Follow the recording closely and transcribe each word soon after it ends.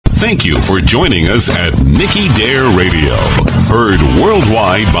Thank you for joining us at Nicky Dare Radio, heard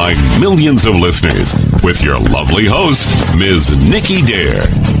worldwide by millions of listeners, with your lovely host, Ms. Nicky Dare.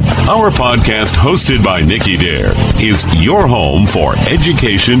 Our podcast, hosted by Nicky Dare, is your home for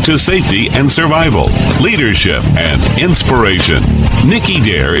education to safety and survival, leadership and inspiration. Nicky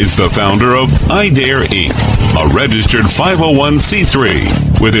Dare is the founder of iDARE Inc., a registered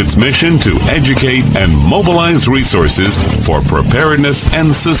 501c3 with its mission to educate and mobilize resources for preparedness and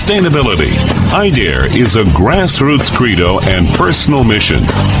sustainability. iDARE is a grassroots credo and personal mission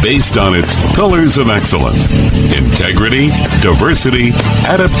based on its pillars of excellence: integrity, diversity,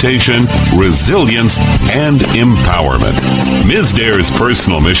 adaptation, resilience, and empowerment. Ms. Dare's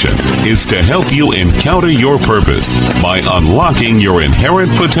personal mission is to help you encounter your purpose by unlocking your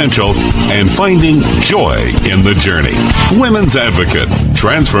inherent potential and finding joy in the journey. Women's advocate,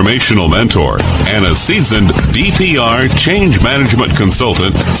 transformational mentor, and a seasoned BPR change management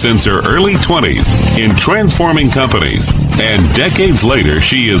consultant since her early 20s in transforming companies. And decades later,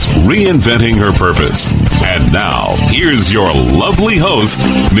 she is reinventing her purpose. And now, here's your lovely host,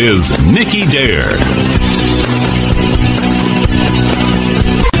 Ms. Nicky Dare.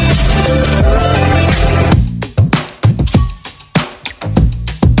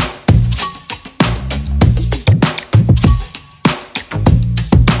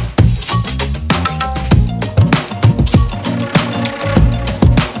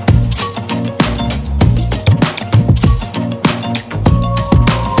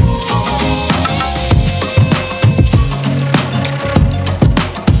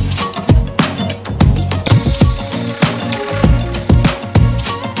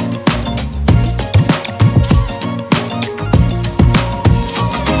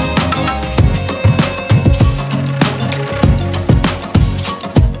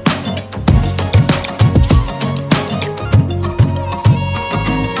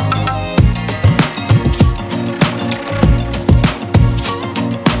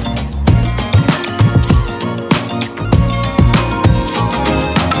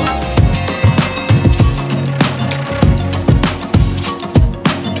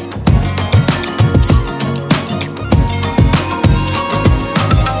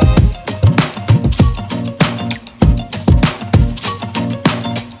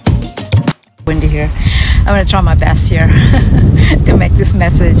 Windy here. I'm going to try my best here to make this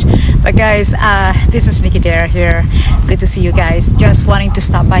message. But guys, this is Nicky Dare here. Good to see you guys. Just wanting to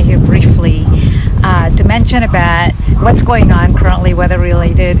stop by here briefly to mention about what's going on currently, weather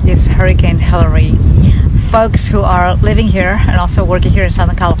related, is Hurricane Hilary. Folks who are living here and also working here in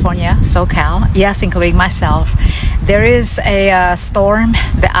Southern California, SoCal, yes, including myself, there is a storm,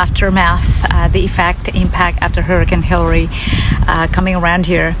 the aftermath, the effect, the impact after Hurricane Hilary coming around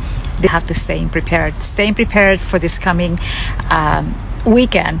here. They have to stay prepared for this coming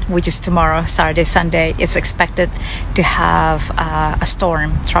weekend, which is tomorrow, Saturday, Sunday. It's expected to have a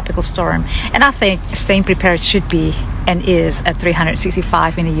storm, tropical storm, and I think staying prepared should be and is a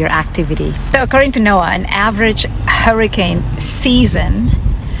 365 in a year activity. So according to NOAA, an average hurricane season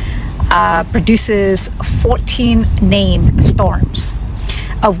produces 14 named storms,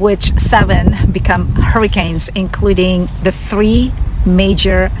 of which 7 become hurricanes, including the 3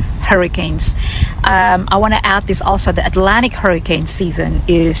 major hurricanes. I want to add this also: the Atlantic hurricane season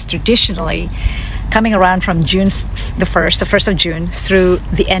is traditionally coming around from June the 1st of June through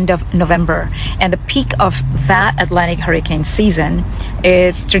the end of November, and the peak of that Atlantic hurricane season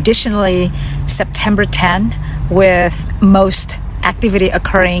is traditionally September 10, with most activity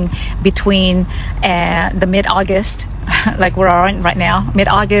occurring between the mid-August, like we're on right now,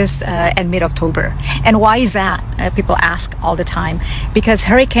 mid-August and mid-October. And why is that? People ask all the time. Because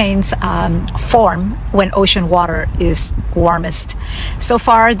hurricanes form when ocean water is warmest. So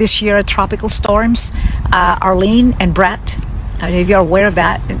far this year, tropical storms, Arlene and Brett, if you're aware of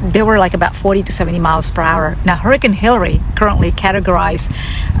that, they were like about 40 to 70 miles per hour. Now, Hurricane Hilary currently categorized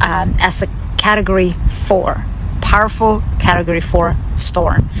as a Category 4. Powerful Category 4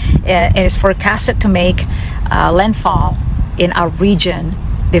 storm. It is forecasted to make landfall in our region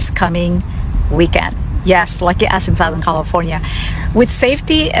this coming weekend. Yes, lucky us in Southern California. With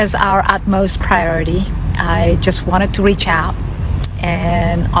safety as our utmost priority, I just wanted to reach out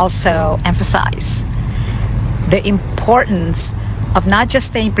and also emphasize the importance of not just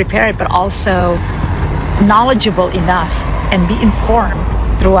staying prepared, but also knowledgeable enough and be informed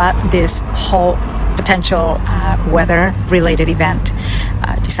throughout this whole potential weather-related event,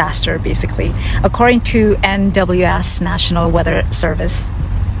 disaster, basically. According to NWS, National Weather Service,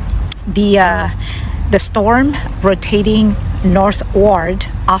 the storm rotating northward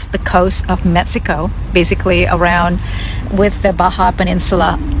off the coast of Mexico, basically around with the Baja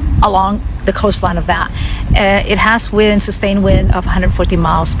Peninsula along the coastline of that. It has sustained wind of 140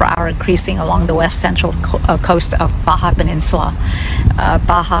 miles per hour, increasing along the west central coast of Baja Peninsula.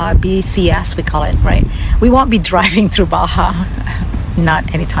 Baja, BCS we call it, right? We won't be driving through Baja,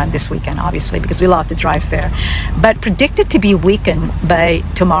 not anytime this weekend, obviously, because we love to drive there, but predicted to be weakened by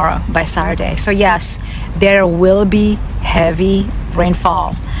tomorrow, by Saturday. So yes, there will be heavy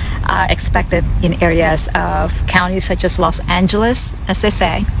rainfall expected in areas of counties such as Los Angeles, as they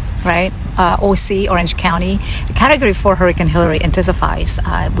say, right? OC, Orange County. The category 4 Hurricane Hilary intensifies,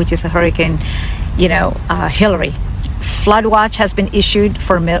 which is a hurricane, Hilary. Flood watch has been issued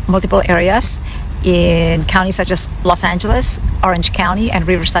for multiple areas in counties such as Los Angeles, Orange County, and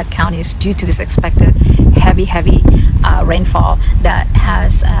Riverside counties due to this expected heavy rainfall that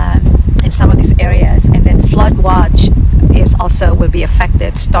has in some of these areas. And then flood watch will be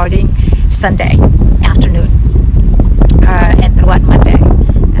affected starting Sunday afternoon and throughout Monday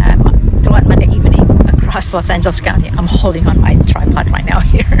evening across Los Angeles County. I'm holding on my tripod right now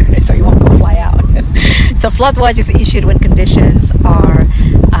here so you won't go fly out. So flood watch is issued when conditions are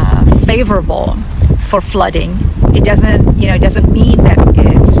favorable for flooding. It doesn't mean that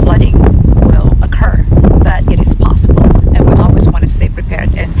it's flooding will occur, but it is possible, and we always want to stay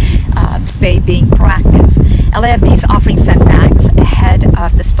prepared and stay being proactive. LAFD is offering sandbags ahead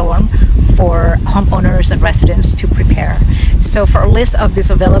of the storm for homeowners and residents to prepare. So for a list of these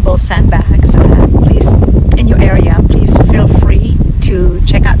available sandbags, please, in your area, please feel free to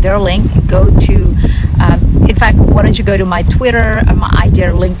check out their link. Go to, in fact, why don't you go to my Twitter, my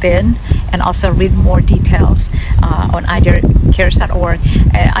iDare LinkedIn, and also read more details on iDAREcares.org.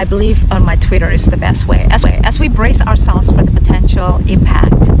 I believe on my Twitter is the best way. As we brace ourselves for the potential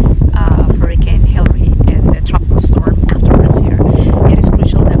impact of Hurricane Hilary and the tropical storm afterwards here, it is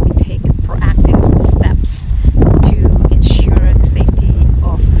crucial that we take proactive steps to ensure the safety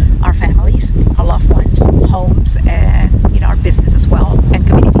of our families, our loved ones, homes, and our business as well, and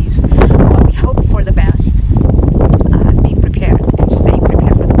communities. We hope for the best. Being prepared and staying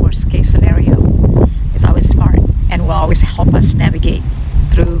prepared for the worst case scenario is always smart and will always help us navigate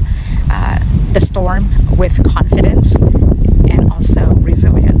through the storm with confidence and also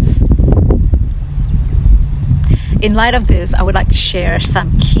resilience. In light of this, I would like to share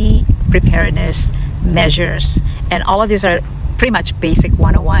some key preparedness measures, and all of these are pretty much basic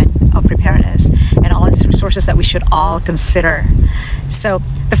 101 of preparedness, and all of these resources that we should all consider. So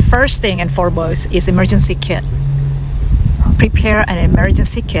the first thing and foremost is emergency kit. Prepare an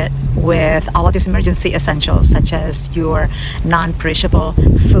emergency kit with all of these emergency essentials, such as your non-perishable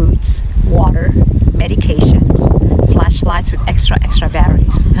foods, water, medications, flashlights with extra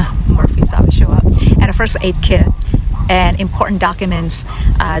batteries. Murphy's always show up, and a first aid kit, and important documents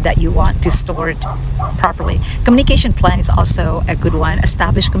that you want to store properly. Communication plan is also a good one.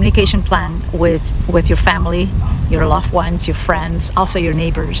 Establish communication plan with your family, your loved ones, your friends, also your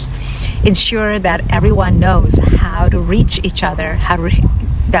neighbors. Ensure that everyone knows how to reach each other,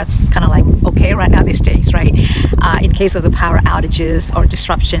 that's kind of like okay right now these days, right? In case of the power outages or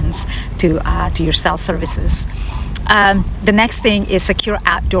disruptions to your cell services. The next thing is secure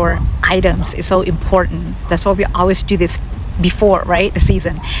outdoor items. It's so important. That's why we always do this before, right? The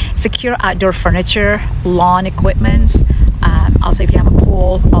season. Secure outdoor furniture, lawn equipment. Also, if you have a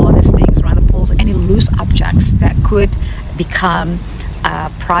pool, all of these things around the pools, any loose objects that could become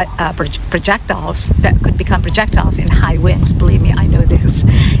projectiles in high winds. Believe me, I know this.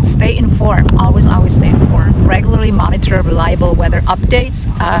 Stay informed. Always stay informed. Regularly monitor reliable weather updates.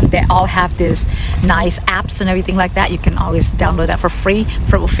 They all have this nice apps and everything like that. You can always download that for free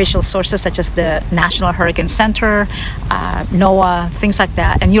from official sources such as the National Hurricane Center, NOAA, things like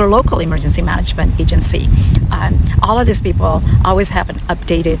that, and your local emergency management agency. All of these people always have an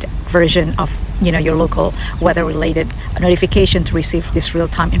updated version of your local weather-related notification to receive this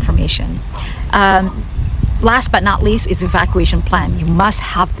real-time information. Last but not least is evacuation plan. You must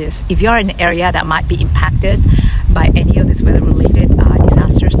have this. If you're in an area that might be impacted by any of these weather-related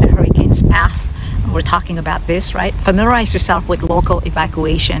disasters, the hurricane's path, we're talking about this, right? Familiarize yourself with local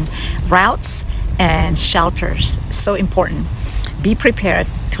evacuation routes and shelters. So important. Be prepared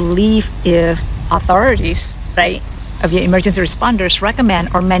to leave if authorities, right, of your emergency responders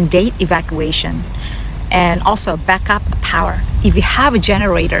recommend or mandate evacuation. And also backup power. If you have a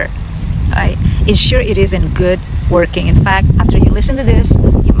generator, right, ensure it is in good working. In fact, after you listen to this,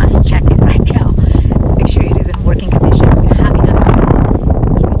 you must check it right now. Make sure it is in working condition. You have enough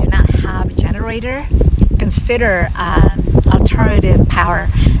fuel. If you do not have a generator, consider alternative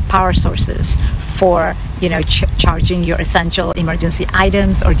power sources for charging your essential emergency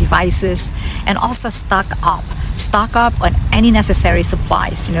items or devices, and also stock up stock up on any necessary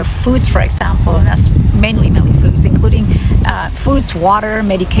supplies. Foods, for example, and that's mainly foods, including foods, water,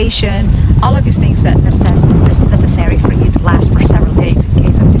 medication, all of these things that necessary for you to last for several days in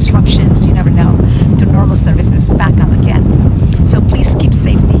case of disruptions. You never know, to normal services back up again. So please keep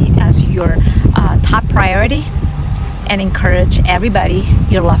safety as your top priority, and encourage everybody,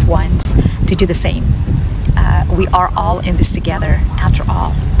 your loved ones, to do the same. We are all in this together, after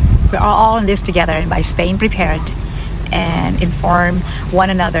all. We are all in this together, and by staying prepared and inform one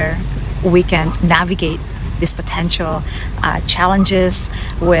another, we can navigate these potential challenges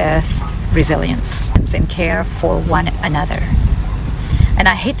with resilience and care for one another. And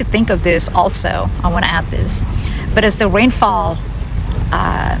I hate to think of this also, I want to add this, but as the rainfall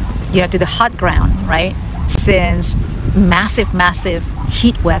to the hot ground, right? Since massive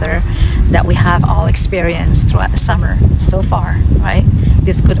heat weather that we have all experienced throughout the summer so far, right?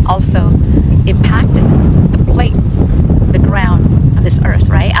 This could also impact the plate, the ground on this earth,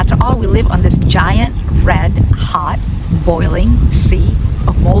 right? After all, we live on this giant, red, hot, boiling sea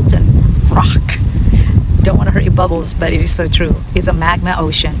of molten rock. Don't want to hurt your bubbles, but it is so true. It's a magma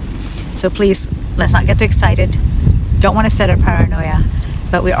ocean. So please, let's not get too excited. Don't want to set a paranoia,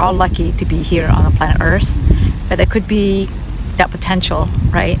 but we're all lucky to be here on the planet Earth. But there could be that potential,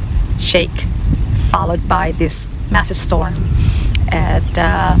 right? Shake, followed by this massive storm at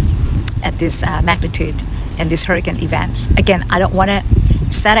this magnitude and these hurricane events. Again, I don't want to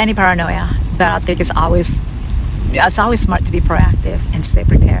set any paranoia, but I think it's always smart to be proactive and stay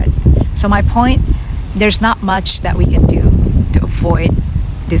prepared. So my point, there's not much that we can do to avoid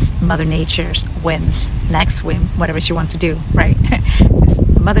this Mother Nature's whims, next whim, whatever she wants to do, right? This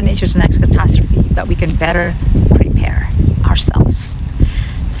Mother Nature's next catastrophe, but we can better prepare ourselves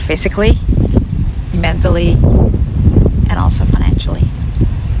physically, mentally, and also financially.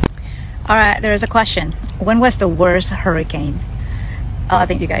 All right, there is a question. When was the worst hurricane? I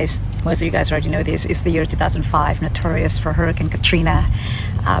think most of you guys already know this. It's the year 2005, notorious for Hurricane Katrina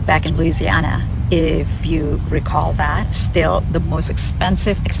back in Louisiana. If you recall that, still the most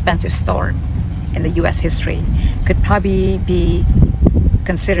expensive storm in the U.S. history. Could probably be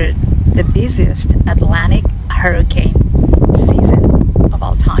considered the busiest Atlantic hurricane season of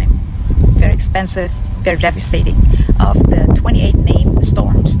all time. Very expensive, very devastating. Of the 28 named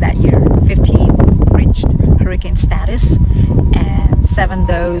storms that year, 15 reached hurricane status, and seven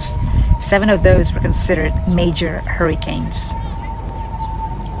of those were considered major hurricanes.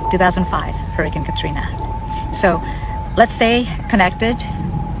 2005 Hurricane Katrina. So let's stay connected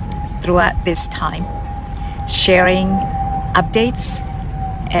throughout this time, sharing updates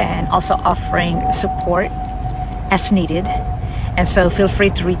and also offering support as needed. And so feel free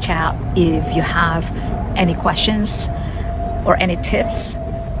to reach out if you have any questions or any tips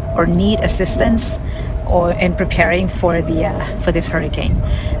or need assistance or in preparing for this hurricane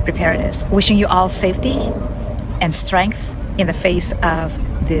preparedness. Wishing you all safety and strength in the face of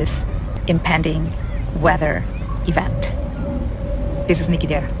this impending weather event. This is Nicky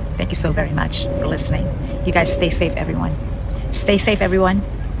Dare. Thank you so very much for listening. You guys stay safe, everyone. Stay safe, everyone.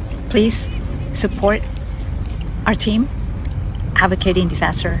 Please support our team advocating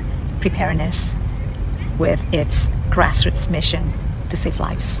disaster preparedness with its grassroots mission to save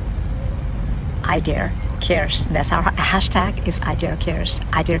lives. iDAREcares. That's our hashtag is iDAREcares.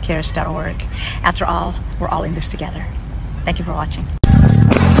 iDAREcares.org. After all, we're all in this together. Thank you for watching.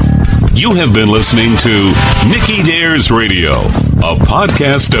 You have been listening to Nicky Dare's Radio, a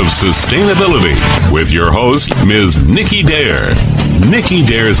podcast of sustainability with your host, Ms. Nicky Dare. Nicky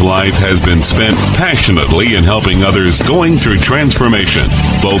Dare's life has been spent passionately in helping others going through transformation,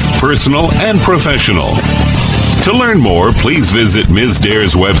 both personal and professional. To learn more, please visit Ms.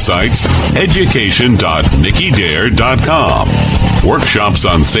 Dare's websites, education.NickyDare.com. Workshops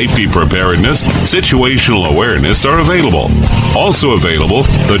on safety preparedness, situational awareness are available. Also available,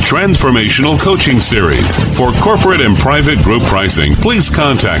 the Transformational Coaching Series. For corporate and private group pricing, please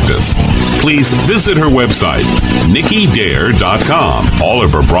contact us. Please visit her website, NickyDare.com. All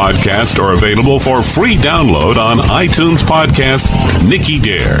of her broadcasts are available for free download on iTunes podcast Nicky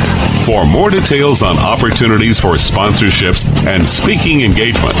Dare. For more details on opportunities for sponsorships and speaking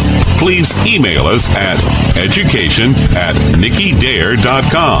engagements, please email us at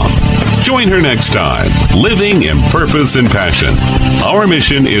education@NickyDare.com. Join her next time, living in purpose and passion. Our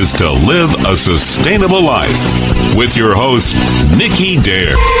mission is to live a sustainable life with your host, Nicky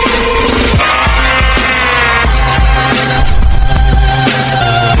Dare.